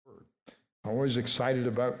Always excited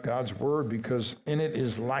about God's word because in it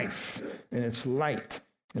is life and it's light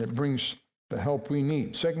and it brings the help we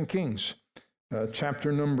need. 2 Kings,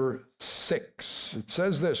 chapter number 6. It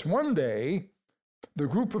says this: one day, the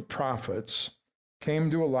group of prophets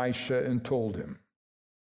came to Elisha and told him,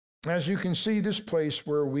 as you can see, this place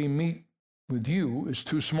where we meet with you is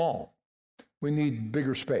too small. We need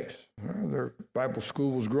bigger space. Their Bible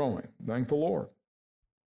school was growing, thank the Lord.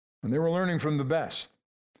 And they were learning from the best.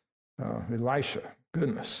 Elisha,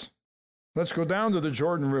 goodness. Let's go down to the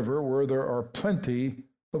Jordan River where there are plenty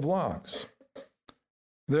of logs.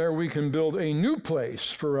 There we can build a new place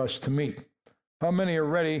for us to meet. How many are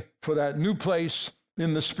ready for that new place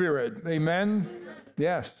in the Spirit? Amen?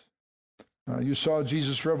 Yes. You saw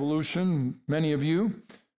Jesus Revolution, many of you.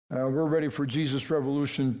 We're ready for Jesus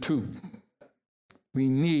Revolution 2. We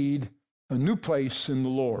need a new place in the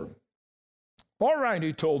Lord. All right,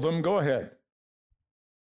 he told them, go ahead.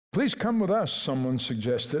 Please come with us, someone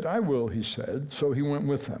suggested. I will, he said. So he went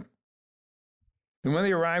with them. And when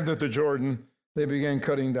they arrived at the Jordan, they began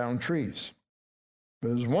cutting down trees.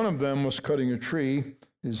 But as one of them was cutting a tree,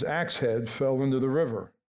 his axe head fell into the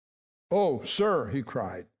river. Oh, sir, he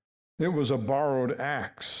cried. It was a borrowed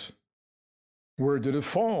axe. Where did it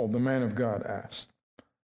fall? The man of God asked.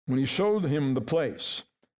 When he showed him the place,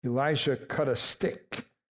 Elisha cut a stick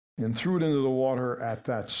and threw it into the water at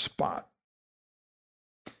that spot.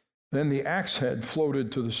 Then the axe head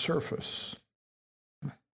floated to the surface.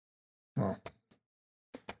 Oh.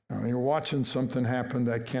 Now you're watching something happen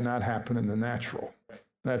that cannot happen in the natural.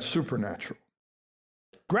 That's supernatural.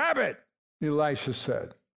 Grab it, Elisha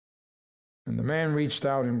said. And the man reached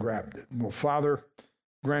out and grabbed it. Well, Father,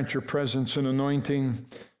 grant your presence and anointing.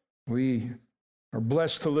 We are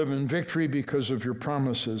blessed to live in victory because of your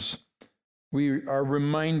promises. We are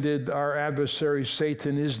reminded our adversary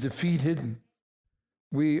Satan is defeated.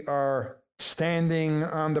 We are standing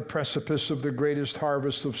on the precipice of the greatest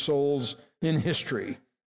harvest of souls in history.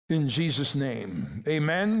 In Jesus' name.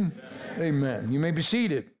 Amen? Amen. Amen. You may be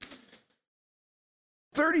seated.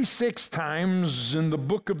 36 times in the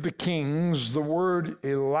book of the Kings, the word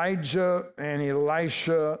Elijah and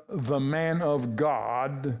Elisha, the man of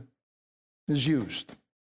God, is used.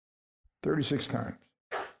 36 times.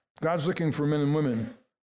 God's looking for men and women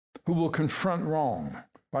who will confront wrong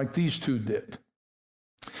like these two did.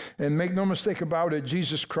 And make no mistake about it,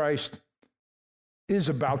 Jesus Christ is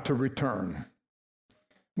about to return.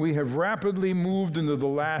 We have rapidly moved into the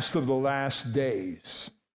last of the last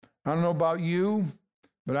days. I don't know about you,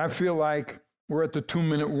 but I feel like we're at the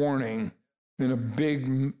 2-minute warning in a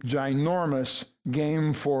big, ginormous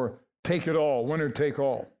game for take it all, winner take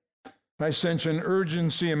all. I sense an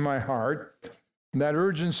urgency in my heart. That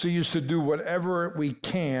urgency is to do whatever we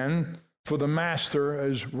can for the Master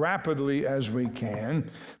as rapidly as we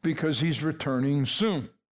can because he's returning soon.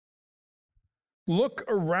 Look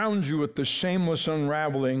around you at the shameless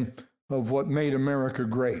unraveling of what made America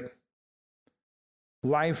great.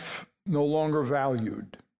 Life no longer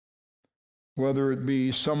valued, whether it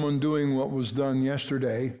be someone doing what was done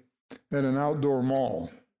yesterday at an outdoor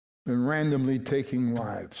mall and randomly taking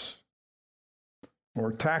lives,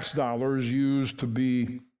 or tax dollars used to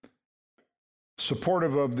be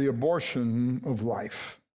supportive of the abortion of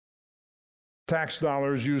life, tax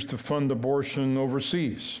dollars used to fund abortion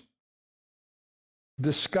overseas,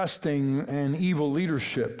 disgusting and evil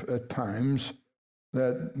leadership at times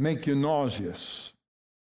that make you nauseous.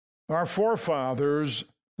 Our forefathers,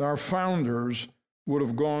 our founders, would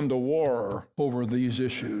have gone to war over these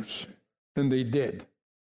issues, and they did.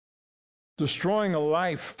 Destroying a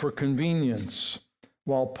life for convenience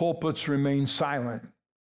while pulpits remain silent.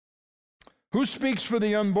 Who speaks for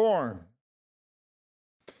the unborn?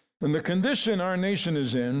 In the condition our nation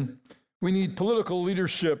is in, we need political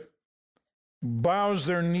leadership bows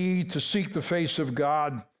their knee to seek the face of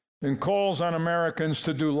God and calls on Americans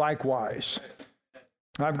to do likewise.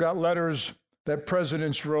 I've got letters that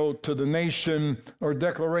presidents wrote to the nation or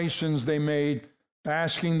declarations they made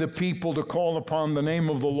asking the people to call upon the name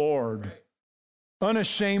of the Lord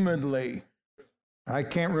unashamedly. I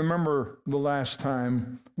can't remember the last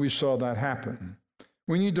time we saw that happen.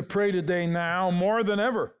 We need to pray today now more than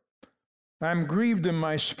ever. I'm grieved in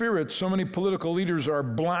my spirit. So many political leaders are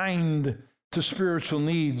blind to spiritual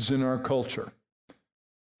needs in our culture.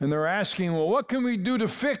 And they're asking, well, what can we do to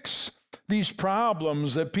fix these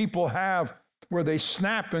problems that people have where they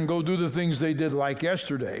snap and go do the things they did like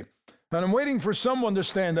yesterday? And I'm waiting for someone to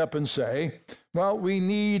stand up and say, well, we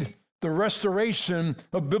need the restoration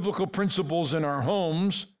of biblical principles in our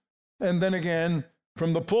homes, and then again,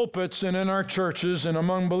 from the pulpits and in our churches and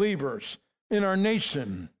among believers, in our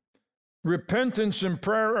nation. Repentance and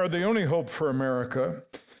prayer are the only hope for America,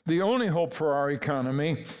 the only hope for our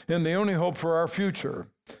economy, and the only hope for our future.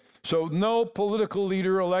 So no political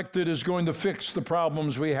leader elected is going to fix the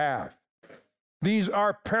problems we have. These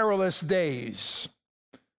are perilous days.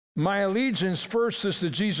 My allegiance first is to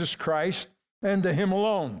Jesus Christ and to Him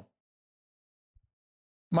alone.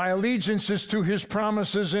 My allegiance is to His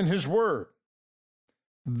promises in His Word.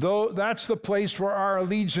 Though that's the place where our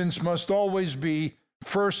allegiance must always be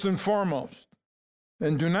first and foremost.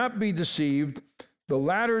 And do not be deceived. The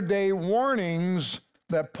latter-day warnings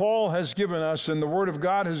that Paul has given us and the Word of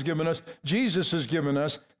God has given us, Jesus has given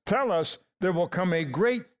us, tell us there will come a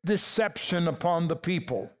great deception upon the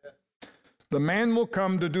people. The man will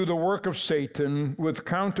come to do the work of Satan with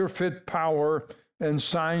counterfeit power and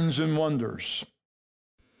signs and wonders.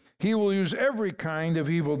 He will use every kind of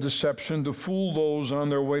evil deception to fool those on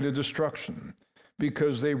their way to destruction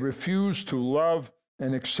because they refuse to love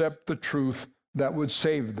and accept the truth that would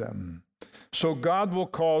save them. So God will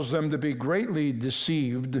cause them to be greatly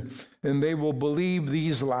deceived, and they will believe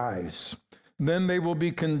these lies. Then they will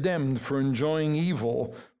be condemned for enjoying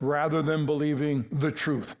evil rather than believing the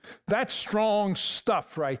truth. That's strong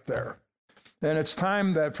stuff right there. And it's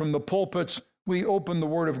time that from the pulpits we open the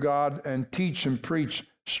Word of God and teach and preach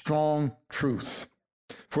strong truth.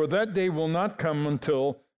 For that day will not come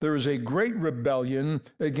until there is a great rebellion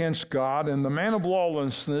against God, and the man of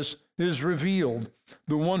lawlessness is revealed,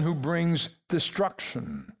 the one who brings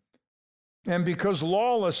destruction. And because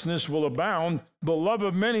lawlessness will abound, the love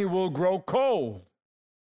of many will grow cold.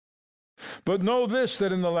 But know this,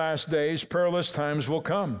 that in the last days perilous times will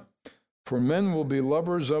come. For men will be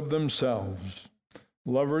lovers of themselves,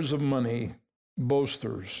 lovers of money,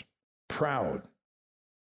 boasters, proud,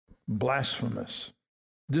 blasphemous,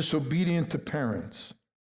 disobedient to parents,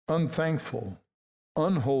 unthankful,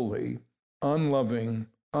 unholy, unloving,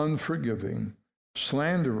 unforgiving,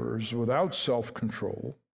 slanderers, without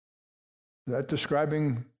self-control. Is that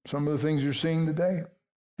describing some of the things you're seeing today?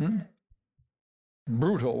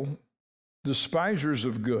 Brutal, despisers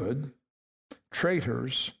of good,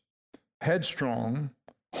 traitors, headstrong,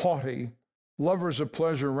 haughty, lovers of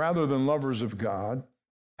pleasure rather than lovers of God,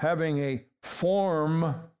 having a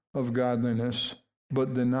form of godliness,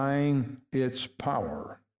 but denying its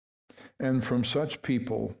power. And from such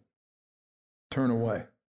people, turn away.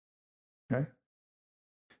 Okay?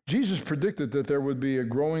 Jesus predicted that there would be a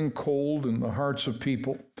growing cold in the hearts of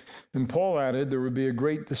people. And Paul added there would be a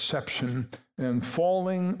great deception and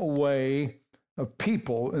falling away of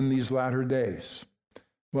people in these latter days.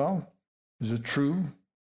 Well, is it true?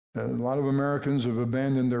 A lot of Americans have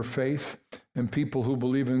abandoned their faith, and people who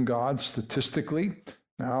believe in God statistically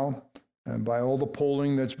now, and by all the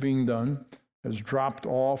polling that's being done, has dropped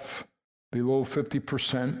off below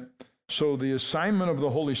 50%. So the assignment of the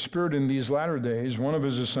Holy Spirit in these latter days, one of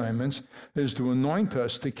His assignments, is to anoint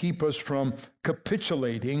us to keep us from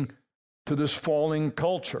capitulating to this falling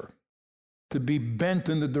culture, to be bent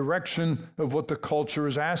in the direction of what the culture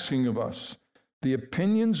is asking of us. The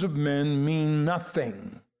opinions of men mean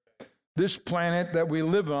nothing. This planet that we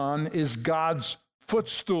live on is God's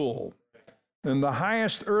footstool, and the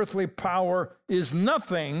highest earthly power is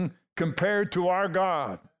nothing compared to our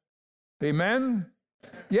God. Amen?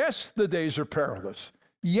 Yes, the days are perilous.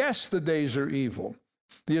 Yes, the days are evil.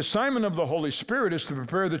 The assignment of the Holy Spirit is to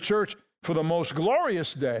prepare the church for the most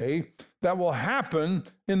glorious day that will happen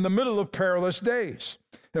in the middle of perilous days.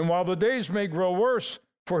 And while the days may grow worse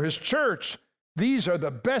for His church, these are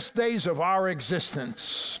the best days of our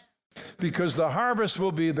existence, because the harvest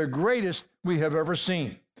will be the greatest we have ever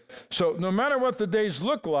seen. So no matter what the days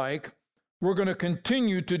look like, we're going to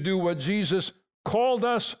continue to do what Jesus called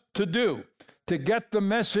us to do, to get the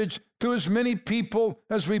message to as many people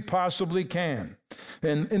as we possibly can.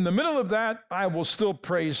 And in the middle of that, I will still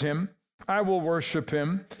praise Him. I will worship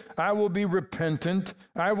Him. I will be repentant.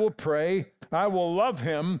 I will pray. I will love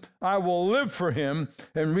Him. I will live for Him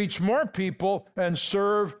and reach more people and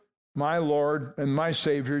serve my Lord and my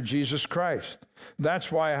Savior, Jesus Christ.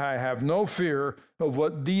 That's why I have no fear of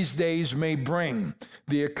what these days may bring.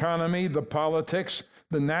 The economy, the politics,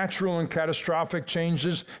 the natural and catastrophic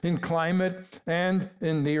changes in climate and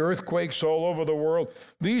in the earthquakes all over the world.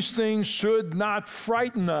 These things should not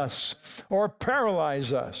frighten us or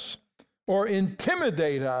paralyze us or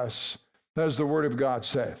intimidate us, as the Word of God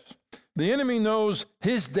says. The enemy knows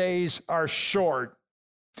his days are short,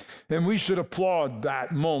 and we should applaud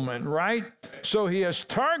that moment, right? So he has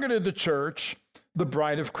targeted the church, the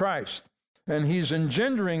bride of Christ, and he's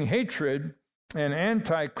engendering hatred and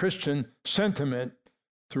anti-Christian sentiment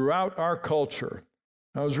throughout our culture.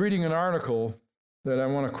 I was reading an article that I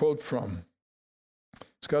want to quote from.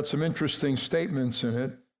 It's got some interesting statements in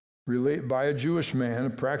it related by a Jewish man, a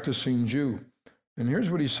practicing Jew. And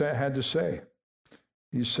here's what he had to say.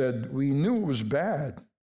 He said, we knew it was bad,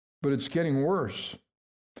 but it's getting worse,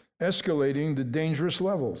 escalating to dangerous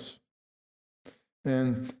levels.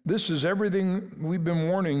 And this is everything we've been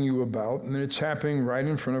warning you about, and it's happening right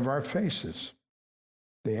in front of our faces.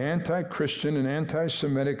 The anti-Christian and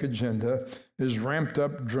anti-Semitic agenda is ramped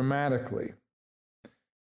up dramatically.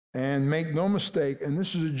 And make no mistake, and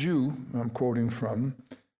this is a Jew I'm quoting from,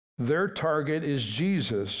 their target is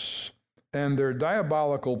Jesus, and their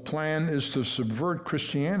diabolical plan is to subvert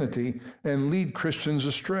Christianity and lead Christians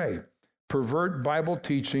astray, pervert Bible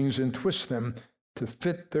teachings and twist them to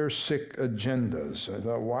fit their sick agendas. I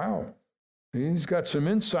thought, wow, he's got some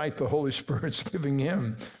insight the Holy Spirit's giving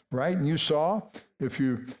him, right? And you saw, if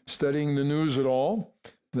you're studying the news at all,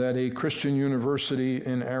 that a Christian university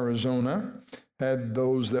in Arizona had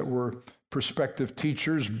those that were prospective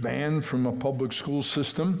teachers banned from a public school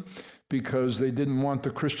system because they didn't want the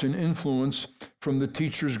Christian influence from the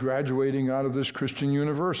teachers graduating out of this Christian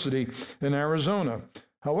university in Arizona.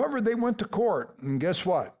 However, they went to court, and guess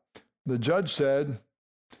what? The judge said,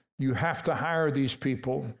 you have to hire these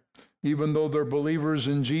people. Even though they're believers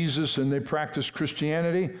in Jesus and they practice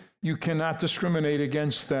Christianity, you cannot discriminate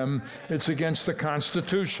against them. It's against the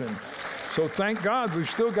Constitution. So thank God we've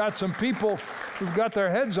still got some people who've got their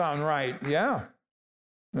heads on right. Yeah.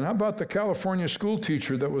 And how about the California school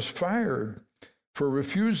teacher that was fired for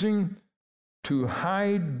refusing to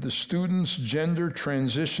hide the students' gender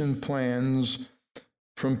transition plans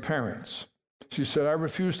from parents? She said, I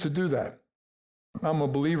refuse to do that. I'm a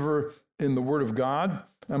believer in the Word of God.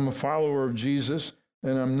 I'm a follower of Jesus,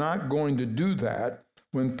 and I'm not going to do that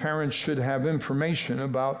when parents should have information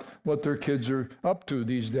about what their kids are up to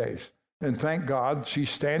these days. And thank God she's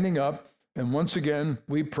standing up, and once again,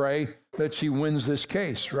 we pray that she wins this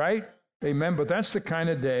case, right? Amen. But that's the kind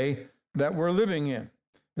of day that we're living in.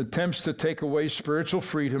 Attempts to take away spiritual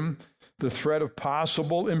freedom, the threat of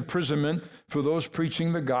possible imprisonment for those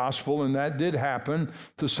preaching the gospel, and that did happen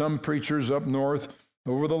to some preachers up north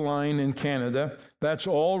over the line in Canada. That's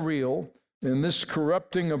all real. And this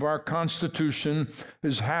corrupting of our Constitution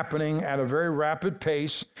is happening at a very rapid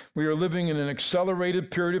pace. We are living in an accelerated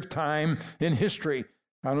period of time in history.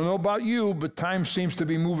 I don't know about you, but time seems to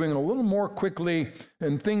be moving a little more quickly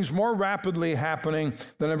and things more rapidly happening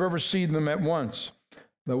than I've ever seen them at once.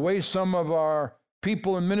 The way some of our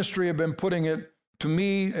people in ministry have been putting it to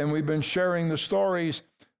me, and we've been sharing the stories,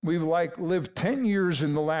 we've lived 10 years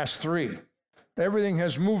in the last 3. Everything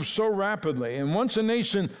has moved so rapidly. And once a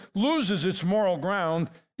nation loses its moral ground,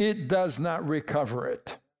 it does not recover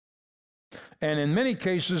it. And in many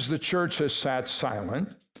cases, the church has sat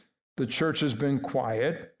silent. The church has been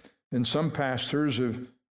quiet. And some pastors have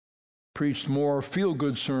preached more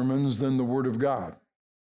feel-good sermons than the Word of God.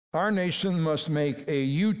 Our nation must make a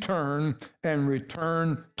U-turn and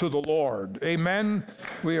return to the Lord. Amen?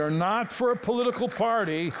 We are not for a political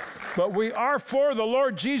party, but we are for the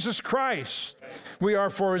Lord Jesus Christ. We are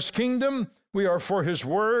for His kingdom. We are for His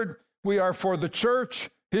word. We are for the church,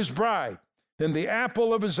 His bride. And the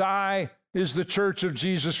apple of His eye is the church of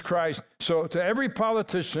Jesus Christ. So to every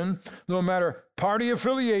politician, no matter party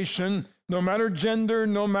affiliation, no matter gender,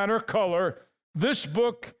 no matter color, this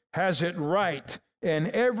book has it right. And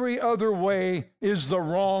every other way is the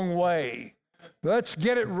wrong way. Let's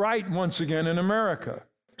get it right once again in America.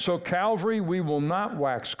 So Calvary, we will not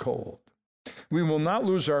wax cold. We will not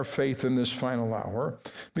lose our faith in this final hour,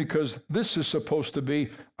 because this is supposed to be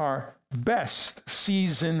our best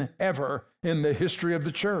season ever in the history of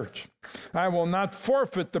the church. I will not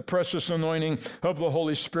forfeit the precious anointing of the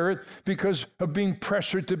Holy Spirit because of being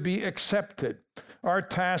pressured to be accepted. Our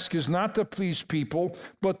task is not to please people,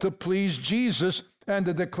 but to please Jesus and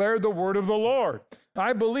to declare the word of the Lord.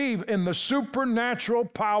 I believe in the supernatural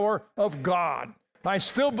power of God. I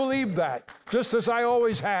still believe that, just as I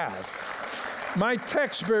always have. My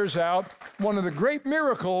text bears out one of the great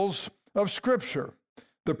miracles of Scripture.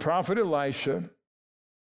 The prophet Elisha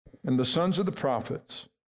and the sons of the prophets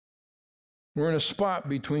were in a spot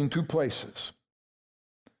between two places.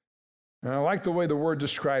 And I like the way the word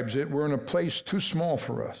describes it. We're in a place too small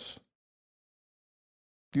for us.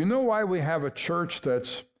 Do you know why we have a church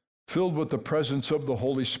that's filled with the presence of the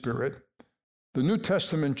Holy Spirit? The New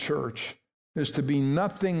Testament church is to be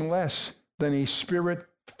nothing less than a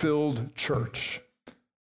Spirit-filled church.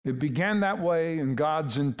 It began that way, and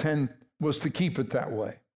God's intent was to keep it that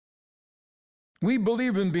way. We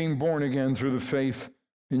believe in being born again through the faith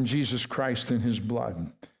in Jesus Christ and His blood.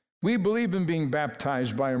 We believe in being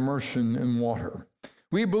baptized by immersion in water.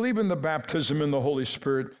 We believe in the baptism in the Holy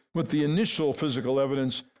Spirit with the initial physical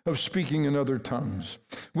evidence of speaking in other tongues.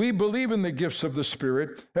 We believe in the gifts of the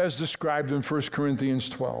Spirit as described in 1 Corinthians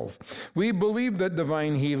 12. We believe that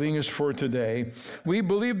divine healing is for today. We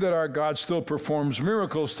believe that our God still performs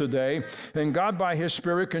miracles today, and God by His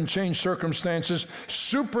Spirit can change circumstances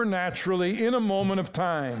supernaturally in a moment of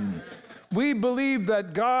time. We believe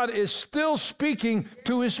that God is still speaking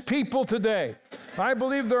to His people today. I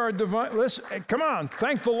believe there are divine, listen, come on,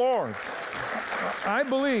 thank the Lord. I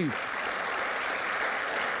believe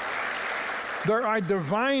there are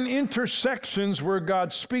divine intersections where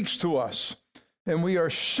God speaks to us, and we are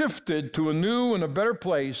shifted to a new and a better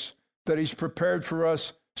place that He's prepared for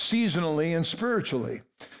us seasonally and spiritually.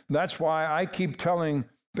 That's why I keep telling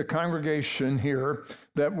the congregation here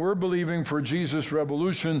that we're believing for Jesus'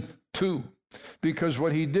 revolution too, because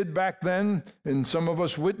what He did back then, and some of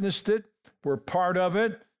us witnessed it, we're part of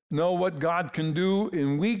it, know what God can do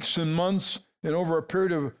in weeks and months and over a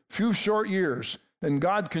period of a few short years. And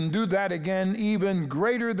God can do that again even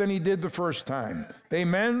greater than He did the first time.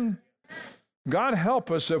 Amen? God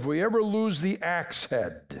help us if we ever lose the axe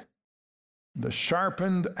head, the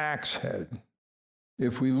sharpened axe head.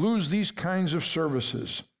 If we lose these kinds of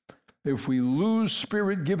services, if we lose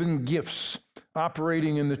Spirit-given gifts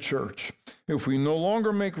operating in the church, if we no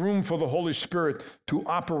longer make room for the Holy Spirit to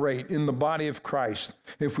operate in the body of Christ,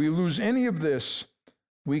 if we lose any of this,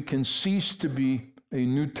 we can cease to be a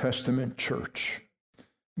New Testament church.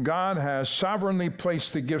 God has sovereignly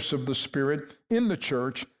placed the gifts of the Spirit in the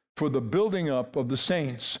church for the building up of the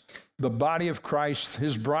saints, the body of Christ,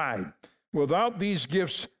 His bride. Without these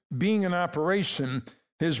gifts being in operation,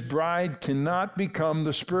 His bride cannot become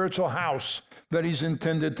the spiritual house that He's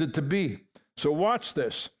intended it to be. So watch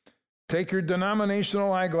this. Take your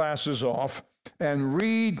denominational eyeglasses off and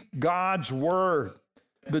read God's Word.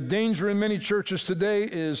 The danger in many churches today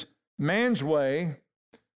is man's way,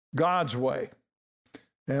 God's way.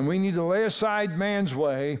 And we need to lay aside man's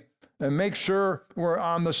way and make sure we're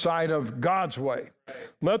on the side of God's way.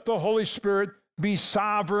 Let the Holy Spirit be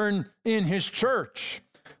sovereign in His church.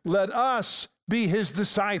 Let us be His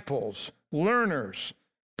disciples, learners.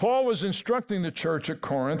 Paul was instructing the church at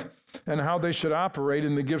Corinth and how they should operate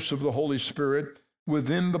in the gifts of the Holy Spirit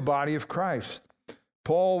within the body of Christ.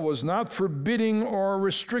 Paul was not forbidding or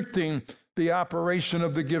restricting the operation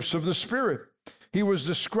of the gifts of the Spirit. He was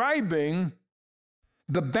describing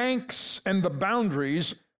the banks and the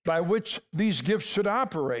boundaries by which these gifts should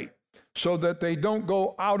operate so that they don't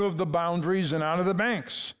go out of the boundaries and out of the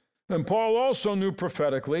banks. And Paul also knew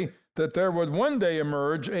prophetically that there would one day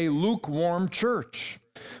emerge a lukewarm church.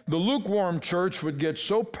 The lukewarm church would get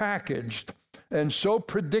so packaged and so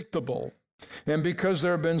predictable, and because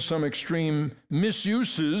there have been some extreme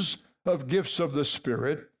misuses of gifts of the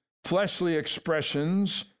Spirit, fleshly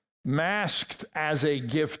expressions masked as a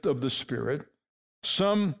gift of the Spirit,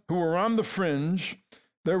 some who were on the fringe,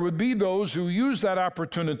 there would be those who use that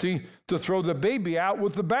opportunity to throw the baby out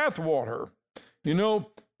with the bathwater. You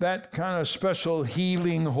know, that kind of special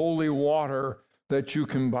healing holy water that you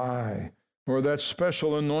can buy, or that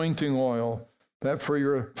special anointing oil that for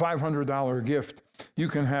your $500 gift you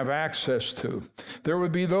can have access to. There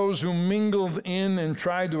would be those who mingled in and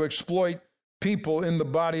tried to exploit people in the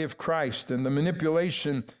body of Christ and the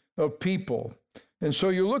manipulation of people. And so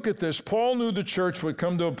you look at this, Paul knew the church would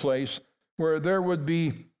come to a place where there would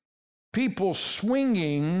be people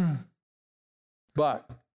swinging, but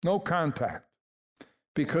no contact,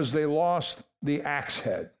 because they lost the axe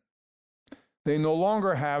head. They no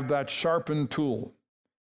longer have that sharpened tool.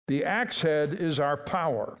 The axe head is our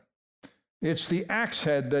power. It's the axe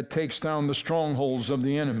head that takes down the strongholds of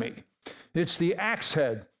the enemy. It's the axe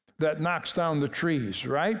head that knocks down the trees,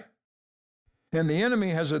 right? And the enemy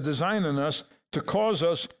has a design in us to cause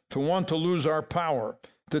us to want to lose our power,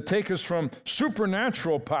 to take us from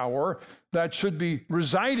supernatural power that should be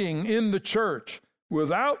residing in the church,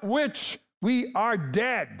 without which we are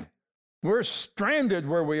dead. We're stranded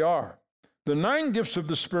where we are. The 9 gifts of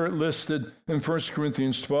the Spirit listed in 1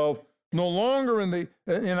 Corinthians 12, no longer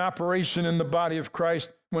in operation in the body of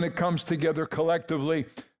Christ when it comes together collectively,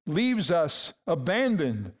 leaves us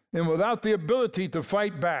abandoned and without the ability to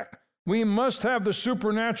fight back. We must have the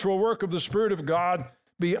supernatural work of the Spirit of God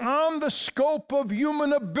beyond the scope of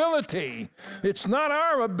human ability. It's not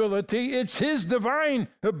our ability, it's His divine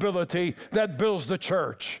ability that builds the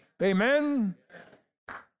church. Amen?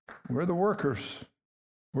 We're the workers.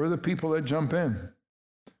 We're the people that jump in.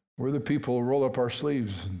 We're the people who roll up our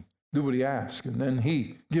sleeves and do what He asks, and then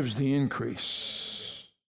He gives the increase.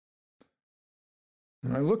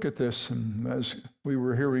 And I look at this, and as we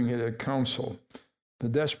were hearing it at council, the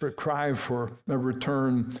desperate cry for a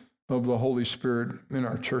return of the Holy Spirit in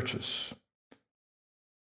our churches.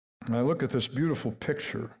 And I look at this beautiful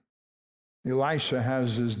picture. Elisha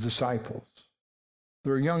has his disciples.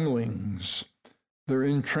 They're younglings. They're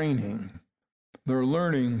in training. They're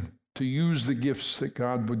learning to use the gifts that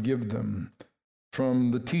God would give them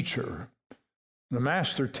from the teacher, the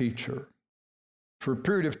master teacher. For a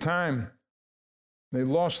period of time, they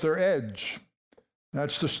lost their edge.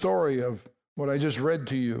 That's the story of what I just read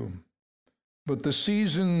to you. But the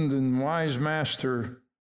seasoned and wise master,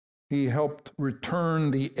 he helped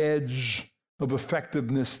return the edge of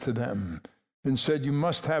effectiveness to them and said, you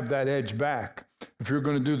must have that edge back if you're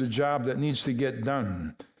going to do the job that needs to get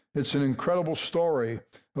done. It's an incredible story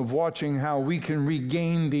of watching how we can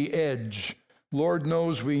regain the edge. Lord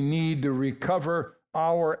knows we need to recover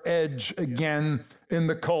our edge again in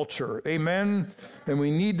the culture. Amen? And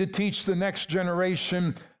we need to teach the next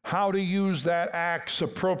generation how to use that axe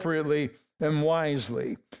appropriately and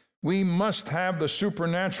wisely. We must have the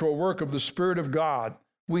supernatural work of the Spirit of God.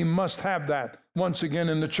 We must have that once again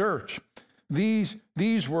in the church.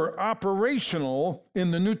 These were operational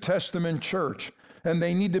in the New Testament church, and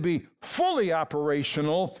they need to be fully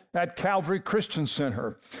operational at Calvary Christian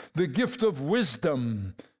Center. The gift of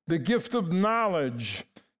wisdom, the gift of knowledge,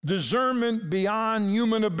 discernment beyond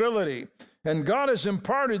human ability. And God has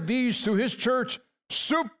imparted these to his church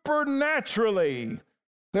supernaturally.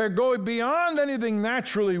 They're going beyond anything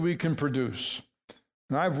naturally we can produce.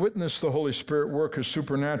 And I've witnessed the Holy Spirit work his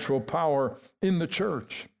supernatural power in the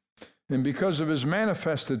church. And because of his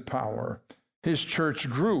manifested power, his church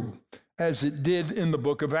grew as it did in the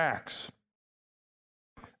book of Acts.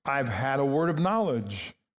 I've had a word of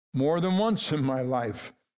knowledge more than once in my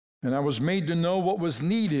life, and I was made to know what was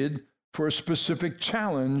needed for a specific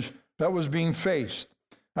challenge that was being faced.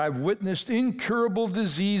 I've witnessed incurable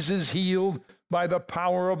diseases healed by the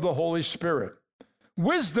power of the Holy Spirit.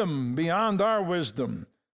 Wisdom beyond our wisdom,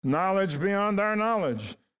 knowledge beyond our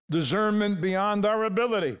knowledge, discernment beyond our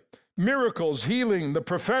ability, miracles, healing, the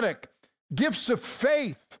prophetic, gifts of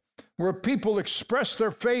faith, where people express their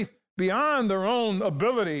faith beyond their own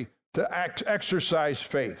ability to exercise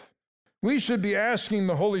faith. We should be asking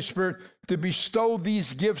the Holy Spirit to bestow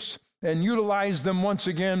these gifts and utilize them once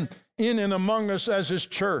again in and among us as his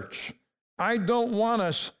church. I don't want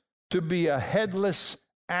us to be a headless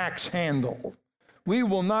axe handle. We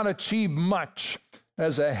will not achieve much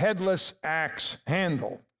as a headless axe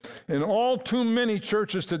handle. And all too many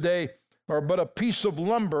churches today are but a piece of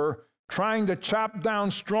lumber trying to chop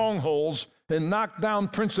down strongholds and knock down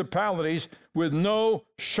principalities with no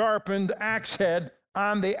sharpened axe head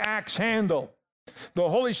on the axe handle. The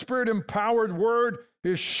Holy Spirit empowered word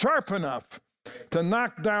is sharp enough to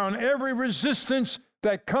knock down every resistance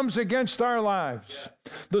that comes against our lives.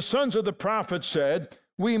 The sons of the prophet said,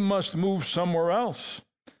 we must move somewhere else.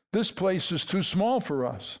 This place is too small for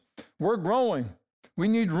us. We're growing. We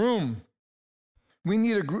need room. We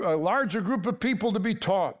need a larger group of people to be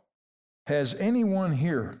taught. Has anyone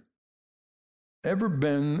here ever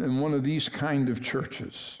been in one of these kind of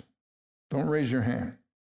churches? Don't raise your hand.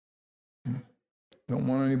 Don't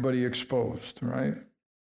want anybody exposed, right?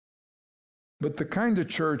 But the kind of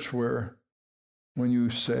church where when you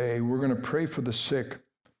say, we're going to pray for the sick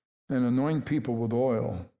and anoint people with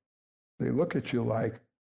oil, they look at you like,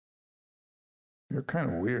 you're kind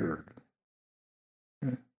of weird.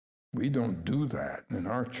 We don't do that in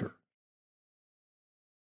our church.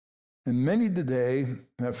 And many today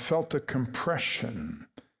have felt a compression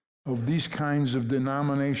of these kinds of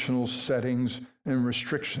denominational settings and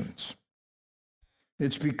restrictions.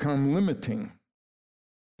 It's become limiting,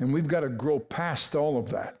 and we've got to grow past all of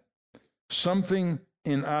that. Something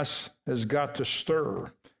in us has got to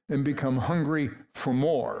stir and become hungry for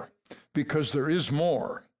more, because there is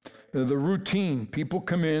more. The routine, people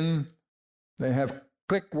come in, they have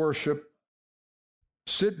click worship,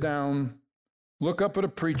 sit down, look up at a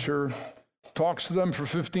preacher, talks to them for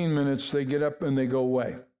 15 minutes, they get up and they go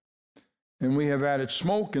away. And we have added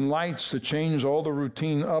smoke and lights to change all the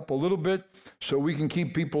routine up a little bit so we can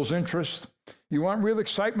keep people's interest. You want real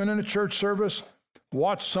excitement in a church service?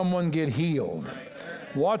 Watch someone get healed.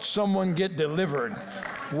 Watch someone get delivered.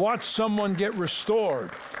 Watch someone get restored.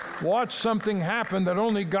 Watch something happen that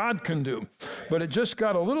only God can do. But it just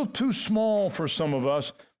got a little too small for some of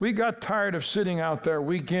us. We got tired of sitting out there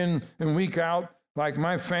week in and week out, like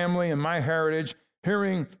my family and my heritage,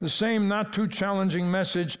 hearing the same not too challenging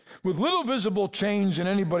message with little visible change in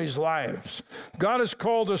anybody's lives. God has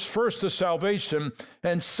called us first to salvation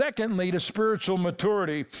and secondly to spiritual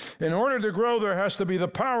maturity. In order to grow, there has to be the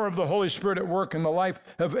power of the Holy Spirit at work in the life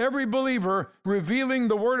of every believer, revealing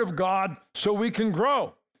the Word of God so we can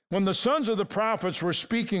grow. When the sons of the prophets were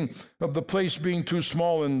speaking of the place being too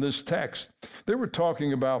small in this text, they were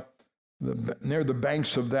talking about near the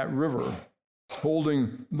banks of that river,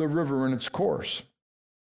 holding the river in its course.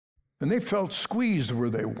 And they felt squeezed where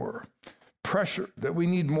they were. Pressure that we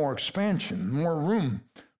need more expansion, more room,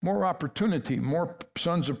 more opportunity, more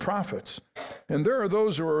sons of prophets. And there are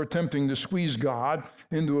those who are attempting to squeeze God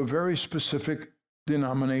into a very specific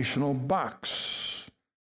denominational box.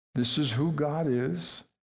 This is who God is.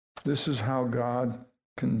 This is how God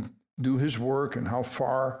can do his work and how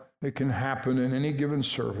far it can happen in any given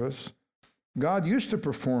service. God used to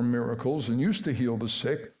perform miracles and used to heal the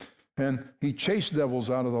sick, and he chased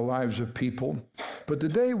devils out of the lives of people. But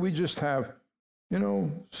today we just have,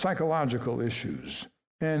 psychological issues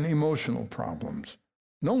and emotional problems.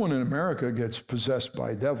 No one in America gets possessed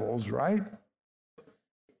by devils, right?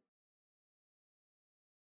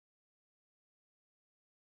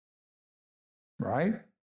 Right?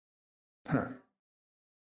 Huh.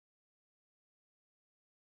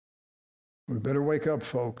 We better wake up,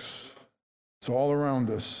 folks. It's all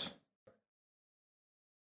around us.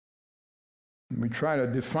 And we try to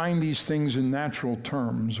define these things in natural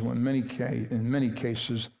terms when in many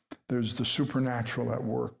cases there's the supernatural at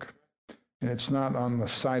work. And it's not on the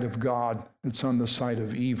side of God, it's on the side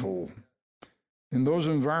of evil. In those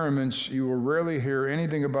environments, you will rarely hear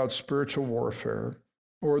anything about spiritual warfare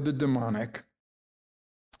or the demonic.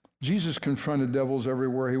 Jesus confronted devils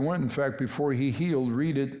everywhere he went. In fact, before he healed,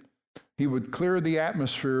 read it, he would clear the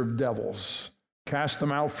atmosphere of devils, cast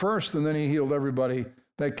them out first, and then he healed everybody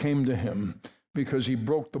that came to him because he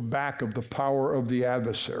broke the back of the power of the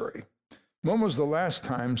adversary. When was the last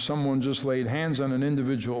time someone just laid hands on an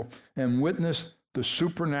individual and witnessed the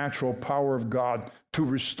supernatural power of God to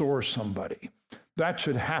restore somebody? That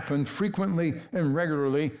should happen frequently and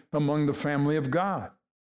regularly among the family of God.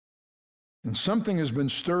 And something has been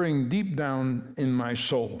stirring deep down in my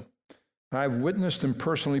soul. I've witnessed and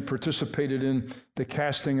personally participated in the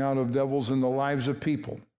casting out of devils in the lives of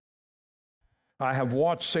people. I have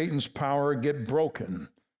watched Satan's power get broken.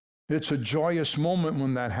 It's a joyous moment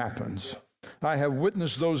when that happens. I have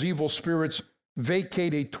witnessed those evil spirits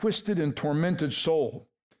vacate a twisted and tormented soul.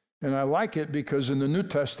 And I like it because in the New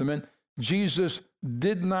Testament, Jesus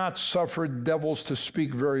did not suffer devils to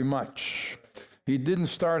speak very much. He didn't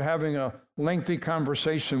start having a lengthy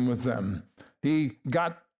conversation with them. He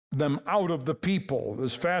got them out of the people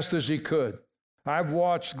as fast as he could. I've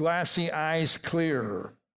watched glassy eyes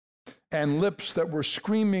clear and lips that were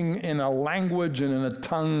screaming in a language and in a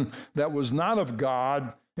tongue that was not of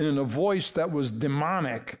God and in a voice that was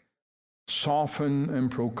demonic soften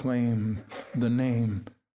and proclaim the name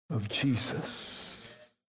of Jesus.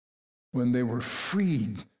 When they were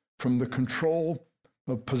freed from the control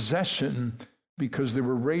of possession because they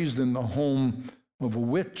were raised in the home of a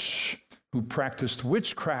witch who practiced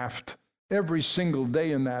witchcraft every single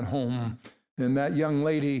day in that home. And that young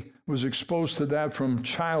lady was exposed to that from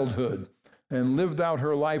childhood and lived out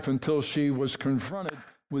her life until she was confronted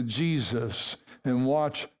with Jesus. And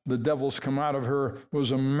watch the devils come out of her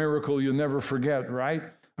was a miracle you never forget, right?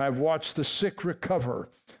 I've watched the sick recover.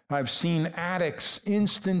 I've seen addicts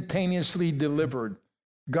instantaneously delivered.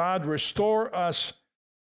 God, restore us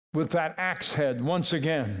with that axe head once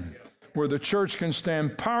again, where the church can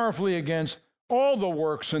stand powerfully against all the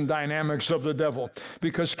works and dynamics of the devil.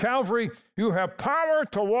 Because Calvary, you have power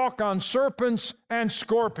to walk on serpents and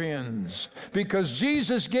scorpions. Because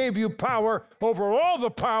Jesus gave you power over all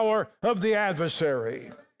the power of the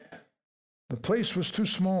adversary. The place was too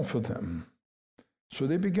small for them. So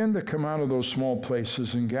they began to come out of those small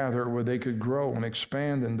places and gather where they could grow and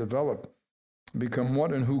expand and develop, and become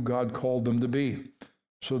what and who God called them to be.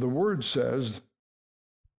 So the word says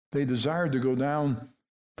they desired to go down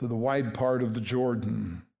to the wide part of the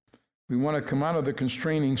Jordan. We want to come out of the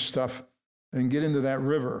constraining stuff and get into that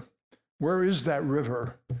river. Where is that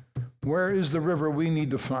river? Where is the river we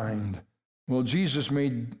need to find? Well, Jesus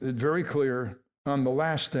made it very clear on the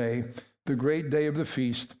last day, the great day of the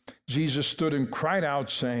feast. Jesus stood and cried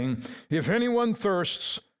out, saying, "If anyone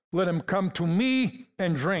thirsts, let him come to me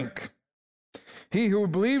and drink. He who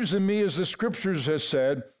believes in me, as the scriptures has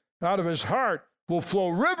said, out of his heart will flow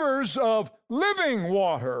rivers of living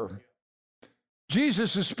water."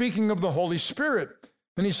 Jesus is speaking of the Holy Spirit.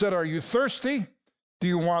 And he said, are you thirsty? Do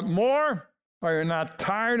you want more? Are you not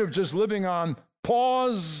tired of just living on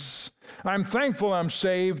pause? I'm thankful I'm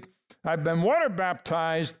saved. I've been water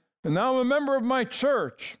baptized, and now I'm a member of my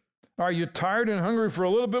church. Are you tired and hungry for a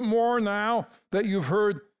little bit more now that you've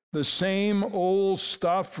heard the same old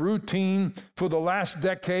stuff, routine for the last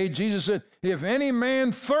decade? Jesus said, if any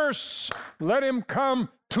man thirsts, let him come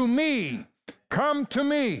to me come to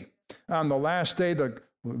me. On the last day, the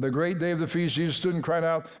great day of the feast, Jesus stood and cried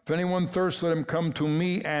out, if anyone thirsts, let him come to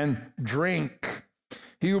me and drink.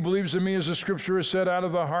 He who believes in me, as the scripture has said, out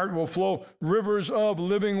of the heart will flow rivers of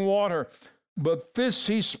living water. But this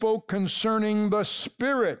he spoke concerning the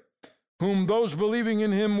Spirit, whom those believing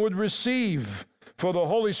in him would receive. For the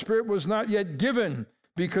Holy Spirit was not yet given,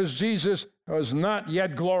 because Jesus was not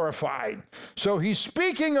yet glorified. So he's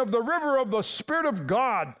speaking of the river of the Spirit of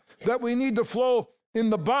God that we need to flow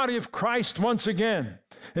in the body of Christ once again.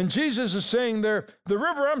 And Jesus is saying there, the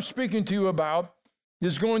river I'm speaking to you about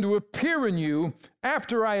is going to appear in you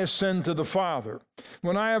after I ascend to the Father.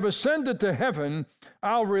 When I have ascended to heaven,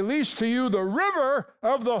 I'll release to you the river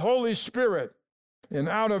of the Holy Spirit. And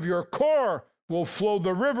out of your core will flow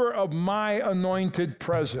the river of my anointed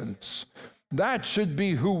presence. That should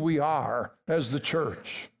be who we are as the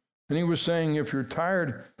church. And he was saying, if you're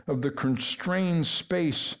tired of the constrained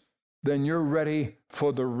space, then you're ready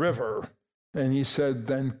for the river. And he said,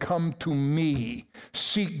 then come to me.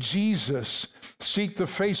 Seek Jesus. Seek the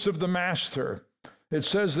face of the Master. It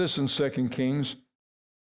says this in 2 Kings.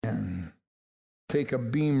 And take a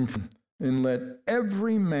beam and let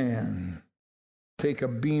every man take a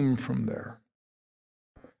beam from there.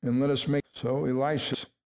 And let us make. So Elisha,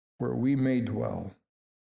 where we may dwell.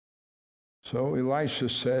 So Elisha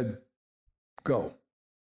said, go.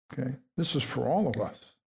 Okay? This is for all of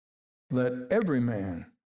us. Let every man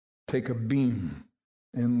take a beam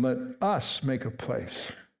and let us make a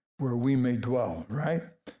place where we may dwell, right?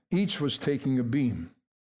 Each was taking a beam.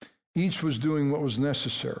 Each was doing what was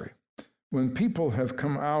necessary. When people have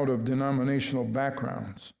come out of denominational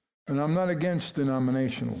backgrounds, and I'm not against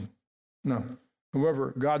denominational, no.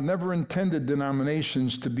 However, God never intended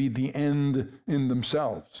denominations to be the end in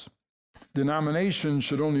themselves. Denominations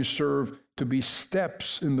should only serve to be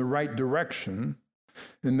steps in the right direction,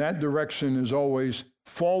 and that direction is always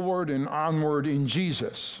forward and onward in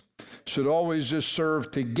Jesus. Should always just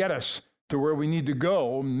serve to get us to where we need to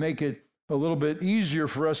go, make it a little bit easier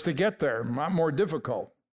for us to get there, not more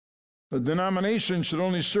difficult. The denomination should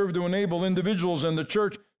only serve to enable individuals and the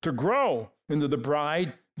church to grow into the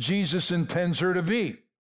bride Jesus intends her to be.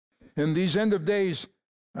 In these end of days,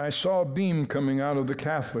 I saw a beam coming out of the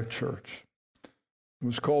Catholic Church. It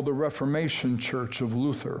was called the Reformation Church of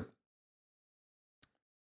Luther.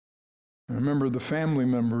 I remember the family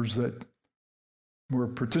members that were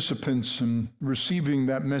participants in receiving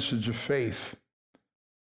that message of faith.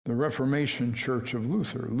 The Reformation Church of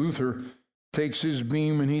Luther. Luther takes his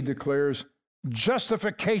beam and he declares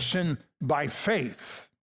justification by faith.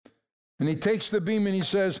 And he takes the beam and he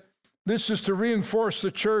says, this is to reinforce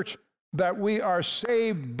the church that we are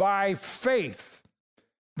saved by faith.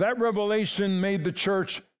 That revelation made the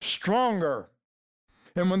church stronger.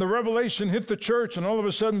 And when the revelation hit the church and all of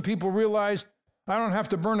a sudden people realized, I don't have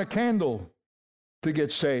to burn a candle to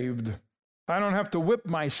get saved. I don't have to whip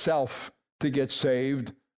myself to get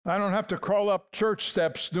saved. I don't have to crawl up church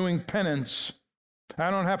steps doing penance.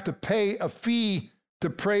 I don't have to pay a fee to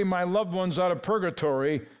pray my loved ones out of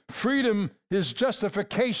purgatory. Freedom is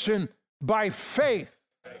justification by faith.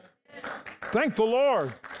 Thank the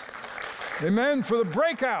Lord. Amen for the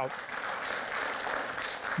breakout.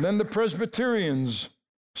 Then the Presbyterians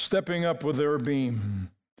stepping up with their beam.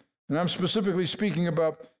 And I'm specifically speaking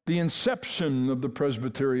about the inception of the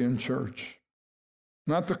Presbyterian Church,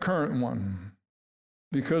 not the current one.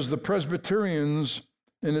 Because the Presbyterians,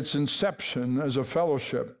 in its inception as a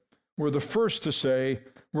fellowship, were the first to say,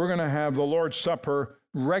 we're going to have the Lord's Supper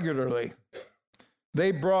regularly.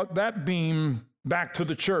 They brought that beam back to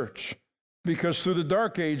the church because through the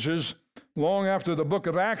Dark Ages, long after the book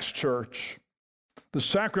of Acts church, the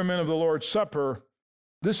sacrament of the Lord's Supper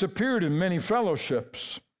disappeared in many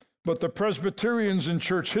fellowships. But the Presbyterians in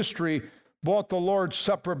church history brought the Lord's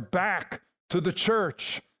Supper back to the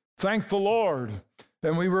church. Thank the Lord.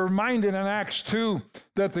 And we were reminded in Acts 2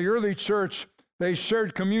 that the early church, they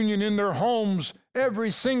shared communion in their homes every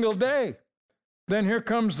single day. Then here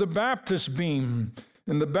comes the Baptist beam.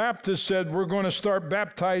 And the Baptist said, we're going to start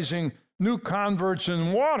baptizing new converts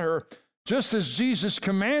in water, just as Jesus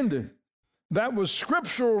commanded. That was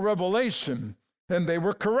scriptural revelation, and they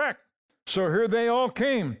were correct. So here they all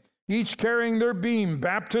came, each carrying their beam,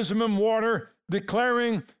 baptism in water,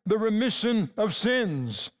 declaring the remission of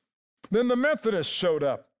sins. Then the Methodists showed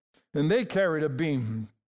up, and they carried a beam.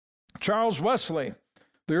 Charles Wesley,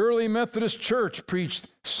 the early Methodist church, preached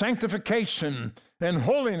sanctification and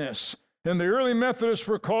holiness, and the early Methodists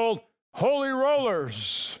were called holy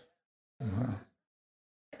rollers.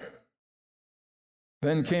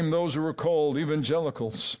 Then came those who were called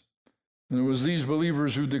evangelicals, and it was these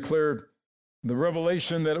believers who declared The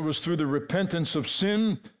revelation that it was through the repentance of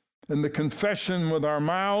sin and the confession with our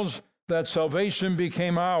mouths that salvation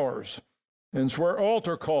became ours. And it's where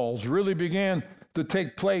altar calls really began to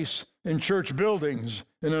take place in church buildings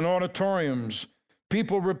and in auditoriums.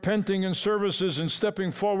 People repenting in services and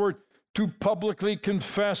stepping forward to publicly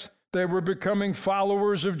confess they were becoming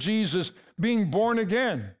followers of Jesus, being born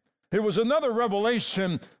again. It was another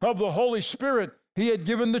revelation of the Holy Spirit he had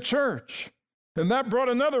given the church. And that brought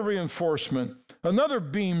another reinforcement, another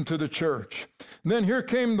beam to the church. And then here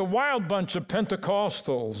came the wild bunch of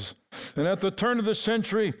Pentecostals. And at the turn of the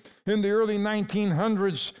century, in the early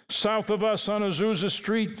 1900s, south of us on Azusa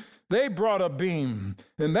Street, they brought a beam.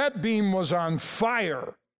 And that beam was on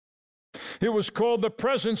fire. It was called the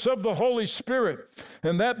presence of the Holy Spirit.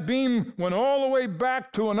 And that beam went all the way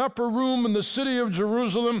back to an upper room in the city of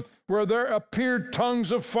Jerusalem where there appeared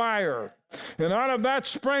tongues of fire. And out of that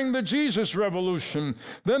sprang the Jesus Revolution,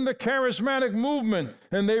 then the charismatic movement,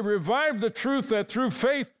 and they revived the truth that through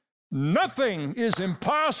faith, nothing is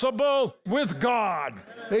impossible with God.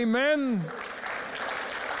 Amen?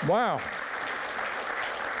 Wow.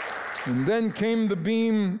 And then came the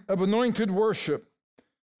beam of anointed worship,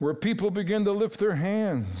 where people begin to lift their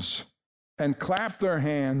hands and clap their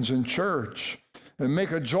hands in church and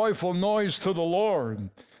make a joyful noise to the Lord.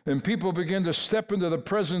 And people begin to step into the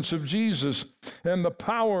presence of Jesus, and the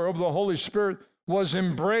power of the Holy Spirit was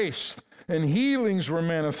embraced, and healings were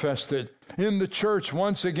manifested in the church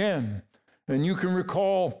once again. And you can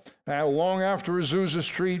recall long after Azusa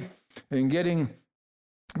Street and getting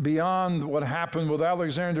beyond what happened with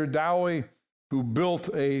Alexander Dowie, who built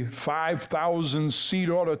a 5,000-seat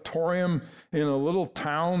auditorium in a little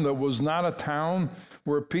town that was not a town,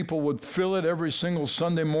 where people would fill it every single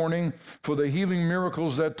Sunday morning for the healing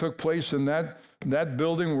miracles that took place in that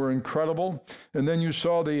building were incredible. And then you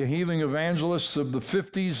saw the healing evangelists of the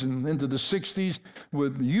 50s and into the 60s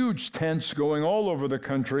with huge tents going all over the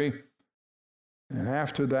country. And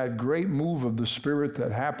after that great move of the Spirit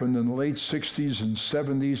that happened in the late 60s and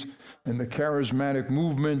 70s and the charismatic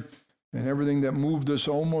movement and everything that moved us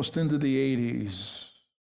almost into the 80s,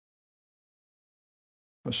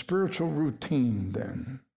 a spiritual routine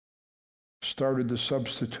then started to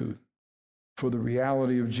substitute for the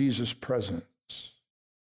reality of Jesus' presence.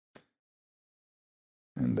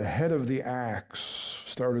 And the head of the axe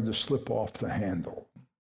started to slip off the handle.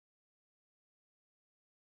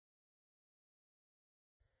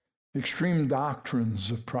 Extreme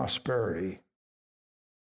doctrines of prosperity,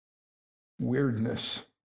 weirdness,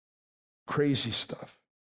 crazy stuff,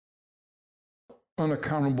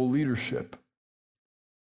 unaccountable leadership,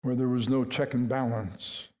 where there was no check and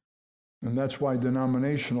balance. And that's why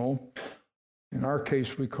denominational, in our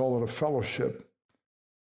case, we call it a fellowship,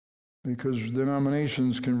 because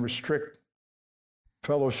denominations can restrict.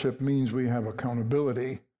 Fellowship means we have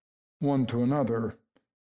accountability one to another.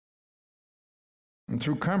 And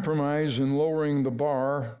through compromise and lowering the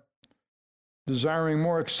bar, desiring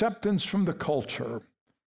more acceptance from the culture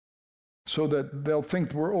so that they'll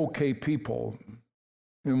think we're okay people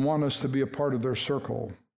and want us to be a part of their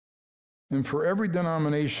circle. And for every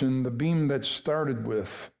denomination, the beam that started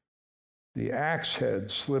with the axe head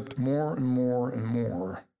slipped more and more and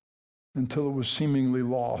more until it was seemingly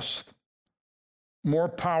lost. More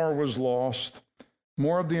power was lost.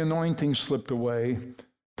 More of the anointing slipped away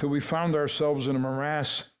till we found ourselves in a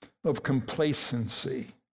morass of complacency.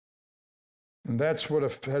 And that's what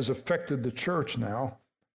has affected the church now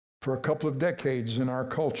for a couple of decades in our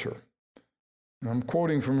culture. And I'm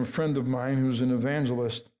quoting from a friend of mine who's an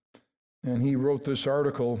evangelist, and he wrote this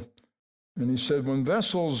article, and he said, when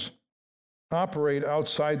vessels operate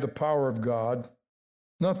outside the power of God,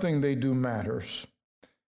 nothing they do matters,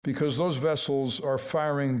 because those vessels are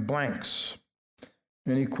firing blanks.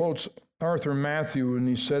 And he quotes Arthur Matthew, and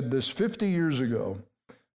he said this 50 years ago,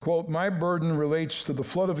 quote, my burden relates to the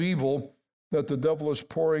flood of evil that the devil is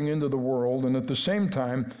pouring into the world, and at the same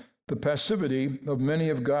time, the passivity of many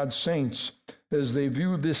of God's saints as they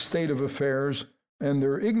view this state of affairs and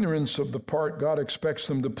their ignorance of the part God expects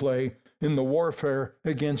them to play in the warfare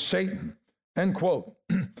against Satan. End quote.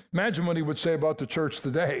 Imagine what he would say about the church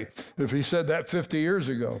today if he said that 50 years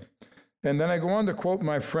ago. And then I go on to quote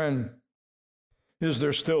my friend, is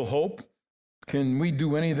there still hope? Can we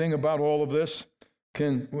do anything about all of this?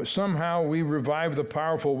 Can somehow we revive the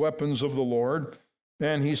powerful weapons of the Lord?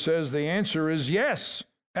 And he says the answer is yes,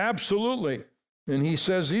 absolutely. And he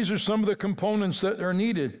says these are some of the components that are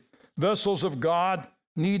needed. Vessels of God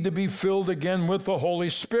need to be filled again with the Holy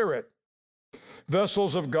Spirit.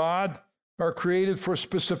 Vessels of God are created for a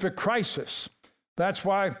specific crisis. That's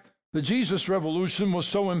why the Jesus Revolution was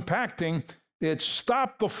so impacting it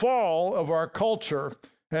stopped the fall of our culture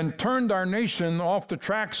and turned our nation off the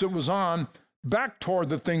tracks it was on back toward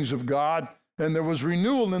the things of God, and there was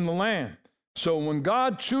renewal in the land. So when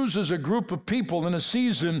God chooses a group of people in a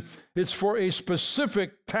season, it's for a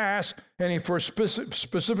specific task and for a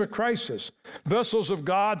specific crisis. Vessels of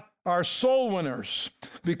God are soul winners,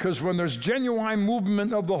 because when there's genuine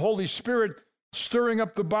movement of the Holy Spirit stirring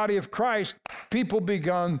up the body of Christ, people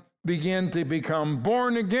begin to become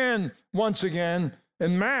born again once again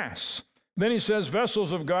en masse. Then he says,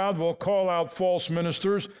 vessels of God will call out false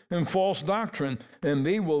ministers and false doctrine, and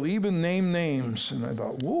they will even name names. And I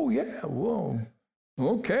thought, whoa, yeah, whoa,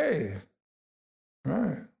 okay, all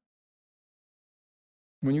right.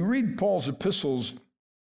 When you read Paul's epistles,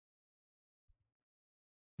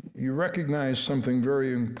 you recognize something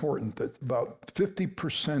very important, that about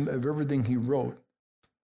 50% of everything he wrote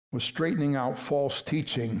was straightening out false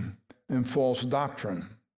teaching and false doctrine.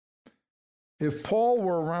 If Paul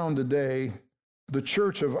were around today, the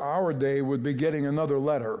church of our day would be getting another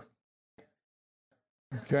letter.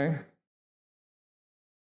 Okay?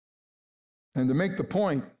 And to make the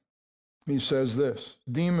point, he says this: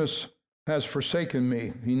 Demas has forsaken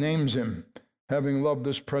me. He names him, having loved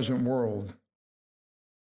this present world.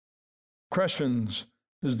 Crescens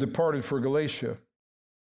is departed for Galatia.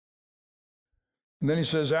 And then he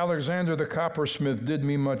says, Alexander the coppersmith did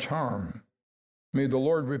me much harm. May the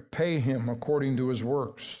Lord repay him according to his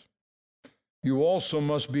works. You also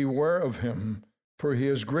must beware of him, for he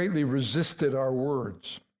has greatly resisted our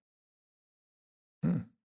words. And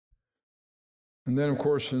then, of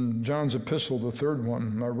course, in John's epistle, the third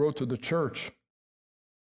one, I wrote to the church,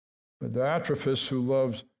 but Diotrephes, who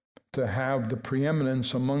loves to have the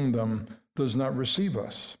preeminence among them, does not receive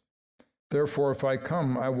us. Therefore, if I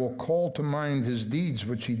come, I will call to mind his deeds,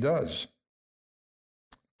 which he does,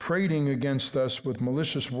 prating against us with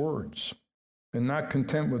malicious words. And not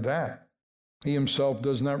content with that, he himself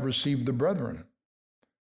does not receive the brethren.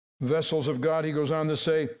 Vessels of God, he goes on to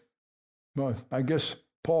say, well, I guess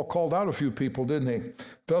Paul called out a few people, didn't he?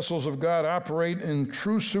 Vessels of God operate in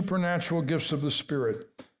true supernatural gifts of the Spirit.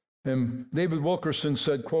 And David Wilkerson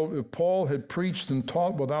said, quote, if Paul had preached and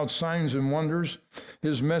taught without signs and wonders,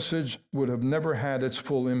 his message would have never had its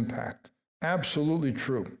full impact. Absolutely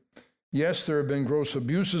true. Yes, there have been gross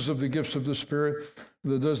abuses of the gifts of the Spirit.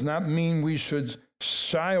 That does not mean we should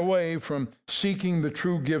shy away from seeking the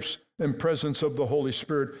true gifts and presence of the Holy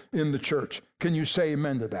Spirit in the church. Can you say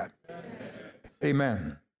amen to that?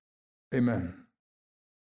 Amen. Amen.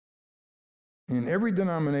 In every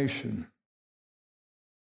denomination,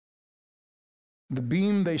 the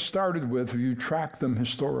beam they started with, if you track them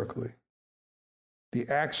historically, the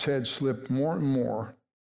axe head slipped more and more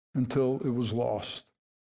until it was lost.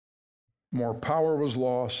 More power was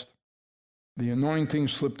lost, the anointing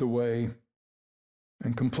slipped away,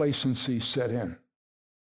 and complacency set in.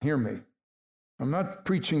 Hear me. I'm not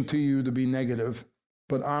preaching to you to be negative,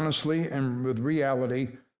 but honestly and with reality,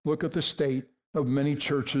 look at the state of many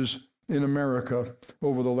churches in America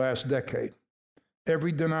over the last decade.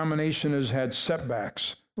 Every denomination has had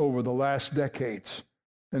setbacks over the last decades,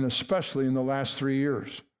 and especially in the last 3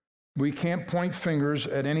 years. We can't point fingers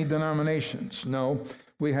at any denominations. No,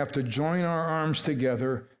 we have to join our arms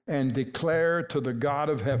together and declare to the God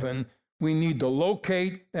of heaven, we need to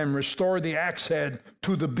locate and restore the axe head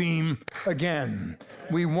to the beam again.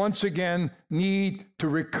 We once again need to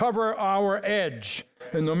recover our edge.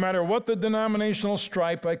 And no matter what the denominational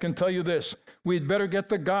stripe, I can tell you this, we'd better get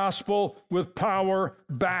the gospel with power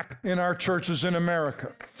back in our churches in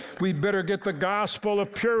America. We'd better get the gospel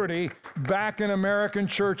of purity back in American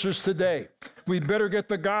churches today. We'd better get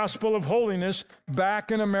the gospel of holiness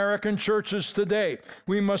back in American churches today.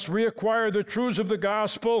 We must reacquire the truths of the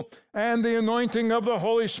gospel and the anointing of the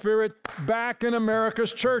Holy Spirit back in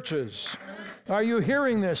America's churches. Are you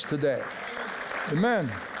hearing this today? Amen.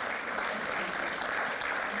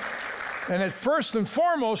 And it first and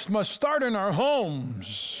foremost must start in our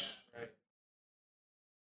homes.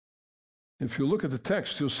 If you look at the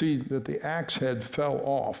text, you'll see that the axe head fell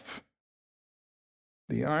off.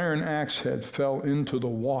 The iron axe head fell into the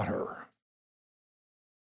water,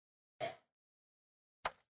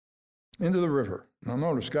 into the river. Now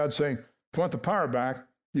notice God's saying, if you want the power back,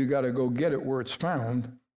 you got to go get it where it's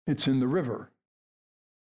found. It's in the river.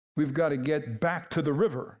 We've got to get back to the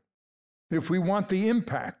river. If we want the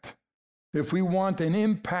impact, if we want an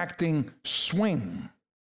impacting swing,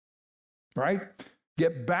 right?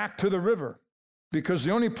 Get back to the river, because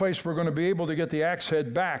the only place we're going to be able to get the axe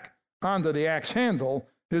head back onto the axe handle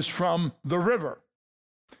is from the river.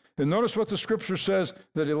 And notice what the scripture says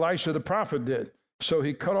that Elisha the prophet did. So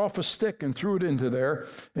he cut off a stick and threw it into there,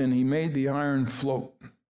 and he made the iron float.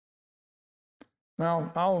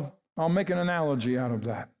 Now, I'll make an analogy out of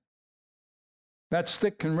that. That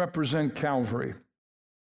stick can represent Calvary.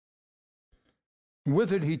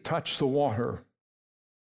 With it, he touched the water.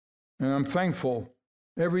 And I'm thankful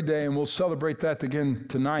every day, and we'll celebrate that again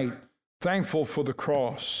tonight, thankful for the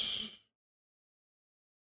cross.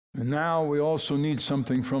 And now we also need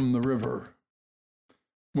something from the river.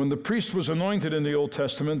 When the priest was anointed in the Old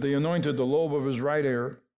Testament, they anointed the lobe of his right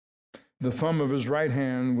ear, the thumb of his right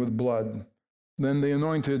hand with blood. Then they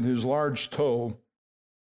anointed his large toe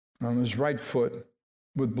on his right foot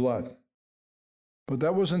with blood. But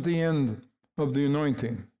that wasn't the end of the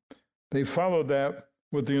anointing. They followed that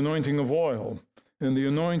with the anointing of oil. And the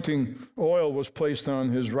anointing oil was placed on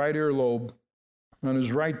his right earlobe, on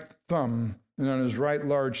his right thumb, and on his right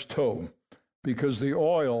large toe, because the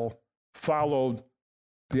oil followed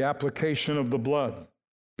the application of the blood.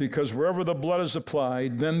 Because wherever the blood is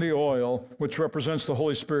applied, then the oil, which represents the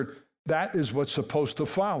Holy Spirit, that is what's supposed to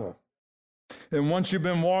follow. And once you've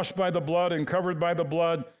been washed by the blood and covered by the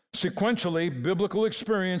blood, sequentially, biblical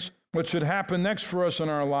experience, what should happen next for us in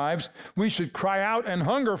our lives, we should cry out and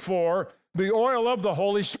hunger for the oil of the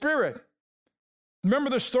Holy Spirit. Remember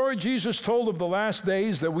the story Jesus told of the last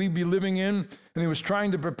days that we'd be living in, and he was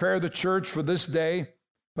trying to prepare the church for this day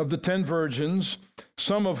of the 10 virgins,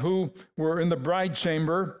 some of who were in the bride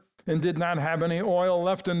chamber and did not have any oil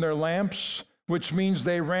left in their lamps, which means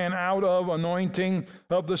they ran out of anointing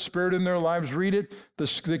of the Spirit in their lives. Read it.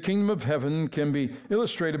 The kingdom of heaven can be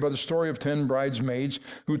illustrated by the story of 10 bridesmaids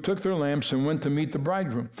who took their lamps and went to meet the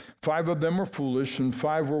bridegroom. 5 of them were foolish and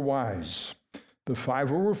 5 were wise. The 5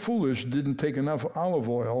 who were foolish didn't take enough olive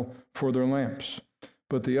oil for their lamps,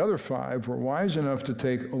 but the other 5 were wise enough to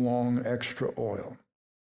take along extra oil.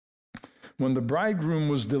 When the bridegroom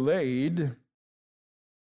was delayed,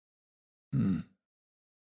 while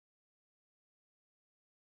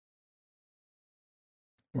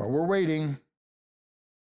we're waiting,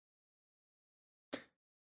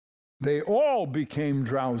 they all became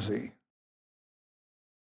drowsy.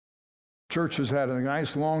 Church has had a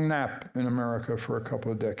nice long nap in America for a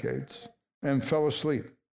couple of decades and fell asleep.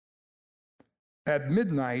 At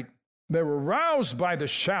midnight, they were roused by the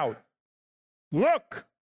shout, "Look,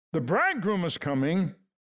 the bridegroom is coming.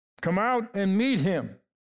 Come out and meet him."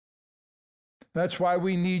 That's why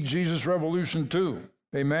we need Jesus' revolution too.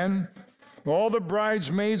 Amen? All the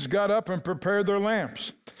bridesmaids got up and prepared their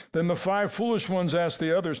lamps. Then the 5 foolish ones asked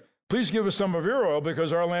the others, "Please give us some of your oil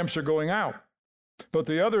because our lamps are going out." But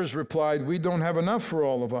the others replied, "We don't have enough for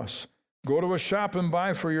all of us. Go to a shop and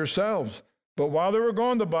buy for yourselves." But while they were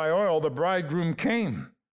going to buy oil, the bridegroom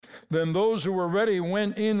came. Then those who were ready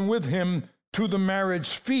went in with him to the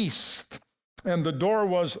marriage feast, and the door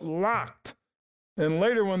was locked. And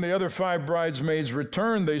later, when the other 5 bridesmaids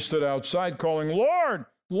returned, they stood outside calling, "Lord,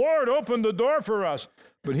 Lord, open the door for us."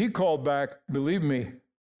 But he called back, "Believe me,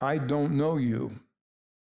 I don't know you.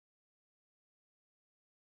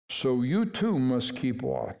 So you too must keep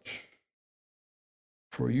watch,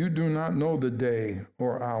 for you do not know the day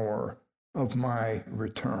or hour of my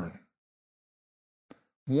return."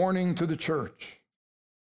 Warning to the church.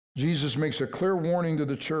 Jesus makes a clear warning to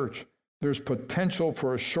the church. There's potential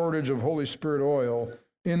for a shortage of Holy Spirit oil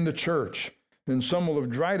in the church, and some will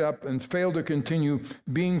have dried up and failed to continue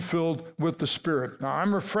being filled with the Spirit. Now,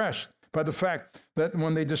 I'm refreshed by the fact that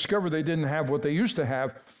when they discovered they didn't have what they used to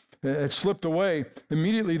have, it slipped away.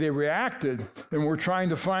 Immediately they reacted, and we're trying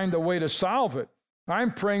to find a way to solve it.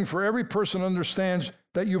 I'm praying for every person who understands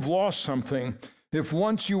that you've lost something. If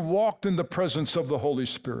once you walked in the presence of the Holy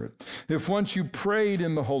Spirit, if once you prayed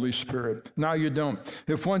in the Holy Spirit, now you don't.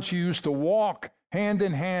 If once you used to walk hand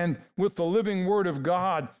in hand with the living Word of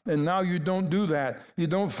God, and now you don't do that, you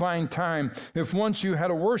don't find time. If once you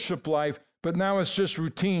had a worship life, but now it's just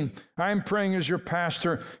routine, I'm praying as your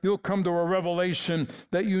pastor, you'll come to a revelation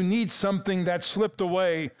that you need something that slipped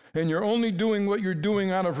away, and you're only doing what you're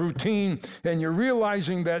doing out of routine, and you're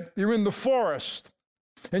realizing that you're in the forest,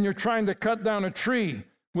 and you're trying to cut down a tree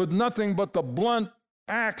with nothing but the blunt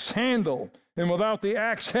axe handle, and without the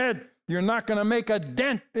axe head, you're not going to make a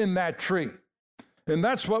dent in that tree. And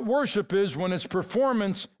that's what worship is when it's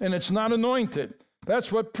performance and it's not anointed.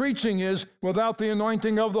 That's what preaching is without the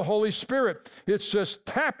anointing of the Holy Spirit. It's just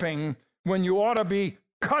tapping when you ought to be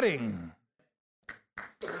cutting.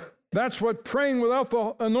 That's what praying without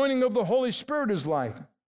the anointing of the Holy Spirit is like.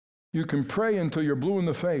 You can pray until you're blue in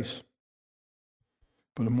the face.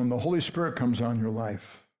 But when the Holy Spirit comes on your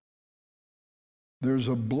life, there's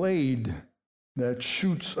a blade that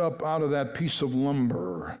shoots up out of that piece of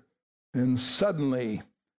lumber, and suddenly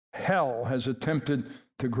hell has attempted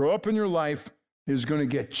to grow up in your life is going to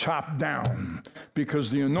get chopped down, because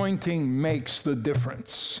the anointing makes the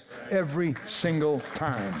difference every single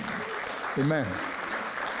time. Amen.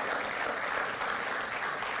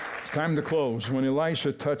 It's time to close. When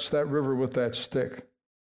Elisha touched that river with that stick,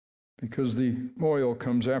 because the oil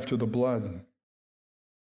comes after the blood.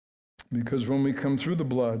 Because when we come through the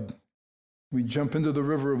blood, we jump into the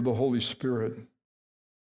river of the Holy Spirit.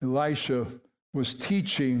 Elisha was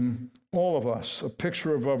teaching all of us a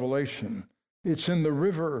picture of Revelation. It's in the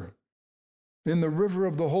river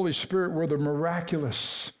of the Holy Spirit, where the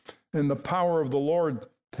miraculous and the power of the Lord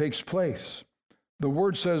takes place. The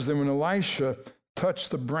word says that when Elisha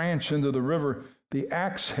touched the branch into the river, the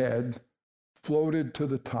axe head floated to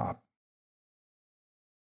the top.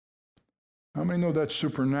 How many know that's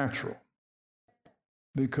supernatural?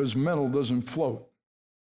 Because metal doesn't float.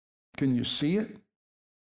 Can you see it?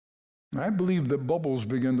 I believe that bubbles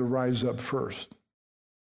begin to rise up first.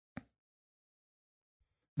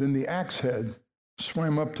 Then the axe head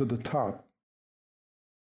swam up to the top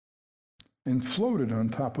and floated on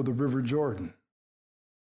top of the River Jordan.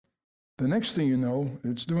 The next thing you know,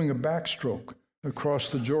 it's doing a backstroke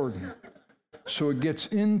across the Jordan. So it gets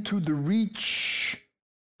into the reach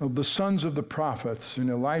of the sons of the prophets, and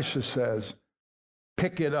Elisha says,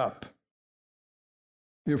 pick it up.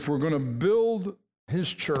 If we're going to build his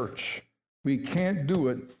church, we can't do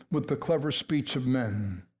it with the clever speech of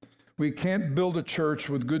men. We can't build a church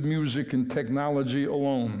with good music and technology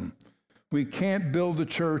alone. We can't build a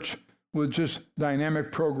church with just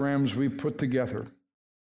dynamic programs we put together.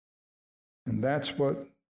 And that's what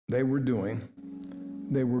they were doing.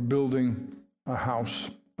 They were building a house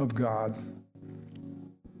of God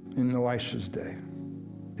in Elisha's day.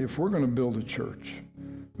 If we're going to build a church,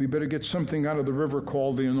 we better get something out of the river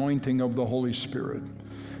called the anointing of the Holy Spirit,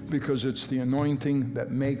 because it's the anointing that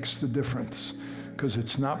makes the difference. Because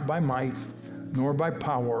it's not by might nor by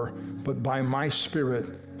power, but by my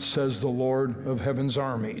Spirit, says the Lord of heaven's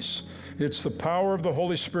armies. It's the power of the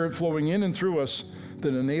Holy Spirit flowing in and through us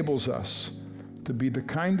that enables us to be the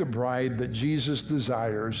kind of bride that Jesus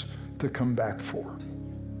desires to come back for.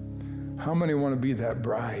 How many want to be that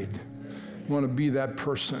bride? Want to be that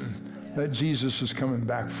person that Jesus is coming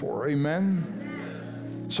back for?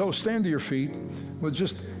 Amen? So stand to your feet with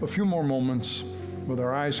just a few more moments, with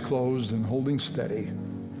our eyes closed and holding steady.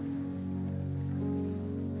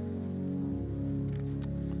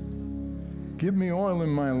 Give me oil in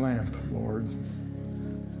my lamp, Lord.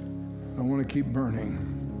 I want to keep burning.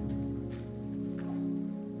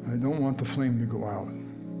 I don't want the flame to go out.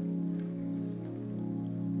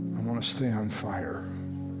 I want to stay on fire.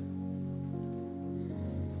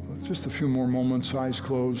 Just a few more moments, eyes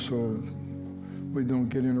closed, so we don't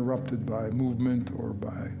get interrupted by movement or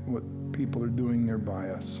by what people are doing nearby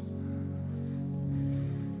us.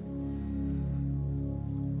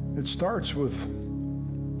 It starts with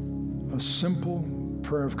a simple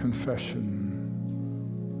prayer of confession.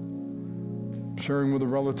 Sharing with a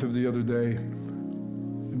relative the other day,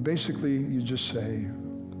 and basically you just say,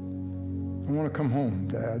 I want to come home,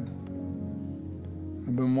 Dad.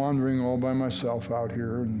 I've been wandering all by myself out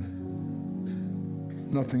here, and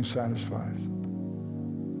nothing satisfies.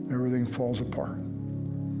 Everything falls apart.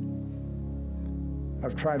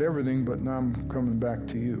 I've tried everything, but now I'm coming back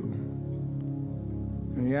to you.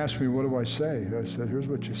 And he asked me, what do I say? I said, here's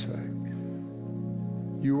what you say.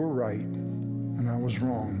 You were right, and I was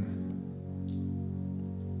wrong.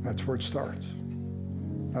 That's where it starts.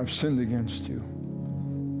 I've sinned against you,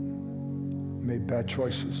 made bad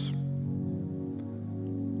choices.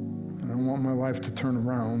 And I want my life to turn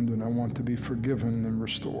around, and I want to be forgiven and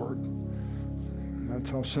restored. And that's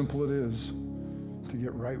how simple it is to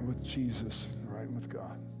get right with Jesus, right with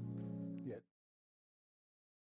God.